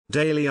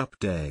Daily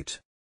update.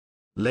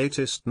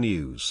 Latest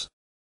news.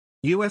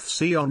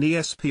 UFC on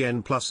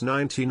ESPN Plus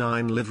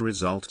 99 live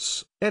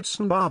results.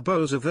 Edson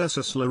Barboza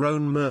vs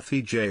Lerone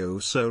Murphy. Jey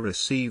Uso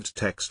received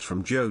text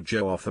from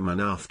Jojo Offerman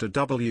after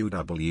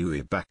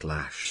WWE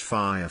Backlash.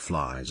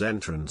 Firefly's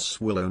entrance.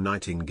 Willow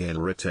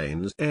Nightingale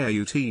retains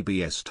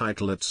AUTBS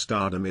title at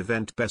Stardom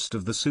event. Best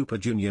of the Super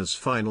Juniors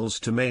finals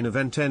to main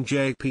event.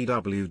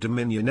 NJPW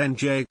Dominion.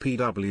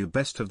 NJPW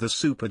Best of the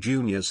Super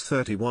Juniors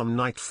 31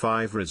 Night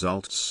 5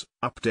 results.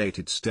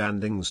 Updated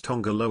standings.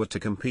 Tonga Loa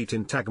to compete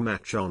in tag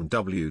match on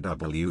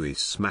WWE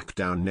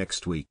SmackDown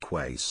next week.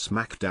 Way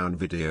SmackDown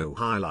video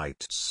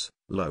highlights.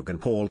 Logan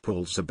Paul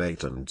pulls a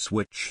bait and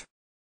switch.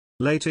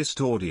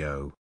 Latest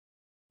audio.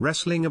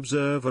 Wrestling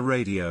Observer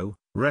Radio,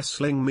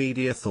 Wrestling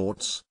Media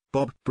Thoughts,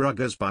 Bob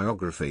Brugger's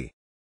biography.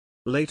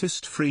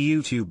 Latest free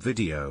YouTube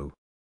video.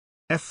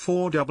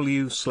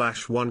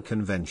 F4W/1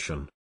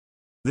 Convention.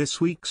 This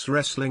week's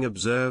Wrestling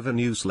Observer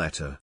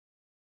newsletter.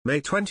 May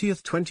 20,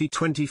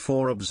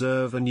 2024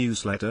 Observer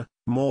Newsletter,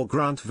 More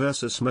Grant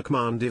vs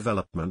McMahon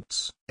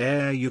developments,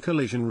 AU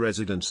Collision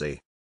Residency.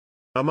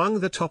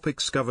 Among the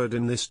topics covered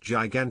in this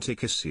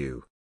gigantic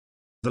issue.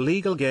 The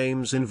legal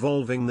games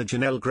involving the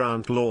Janelle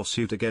Grant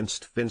lawsuit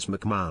against Vince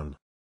McMahon.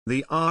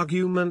 The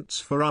arguments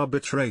for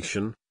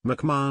arbitration,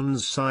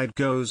 McMahon's side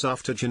goes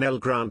after Janelle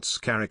Grant's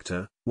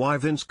character, why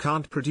Vince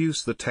can't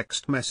produce the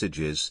text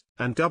messages,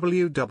 and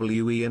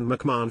WWE and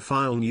McMahon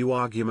file new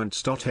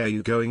arguments. Are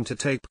you going to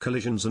tape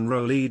Collisions and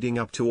Raw leading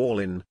up to All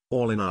In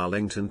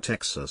Arlington,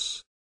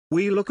 Texas?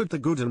 We look at the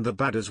good and the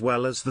bad as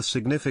well as the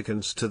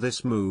significance to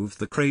this move.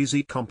 The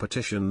crazy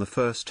competition. The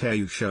first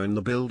AU show in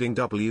the building.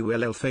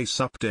 WLL face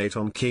update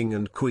on King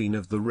and Queen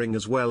of the Ring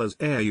as well as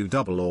AU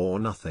Double or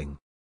Nothing.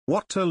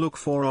 What to look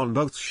for on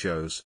both shows.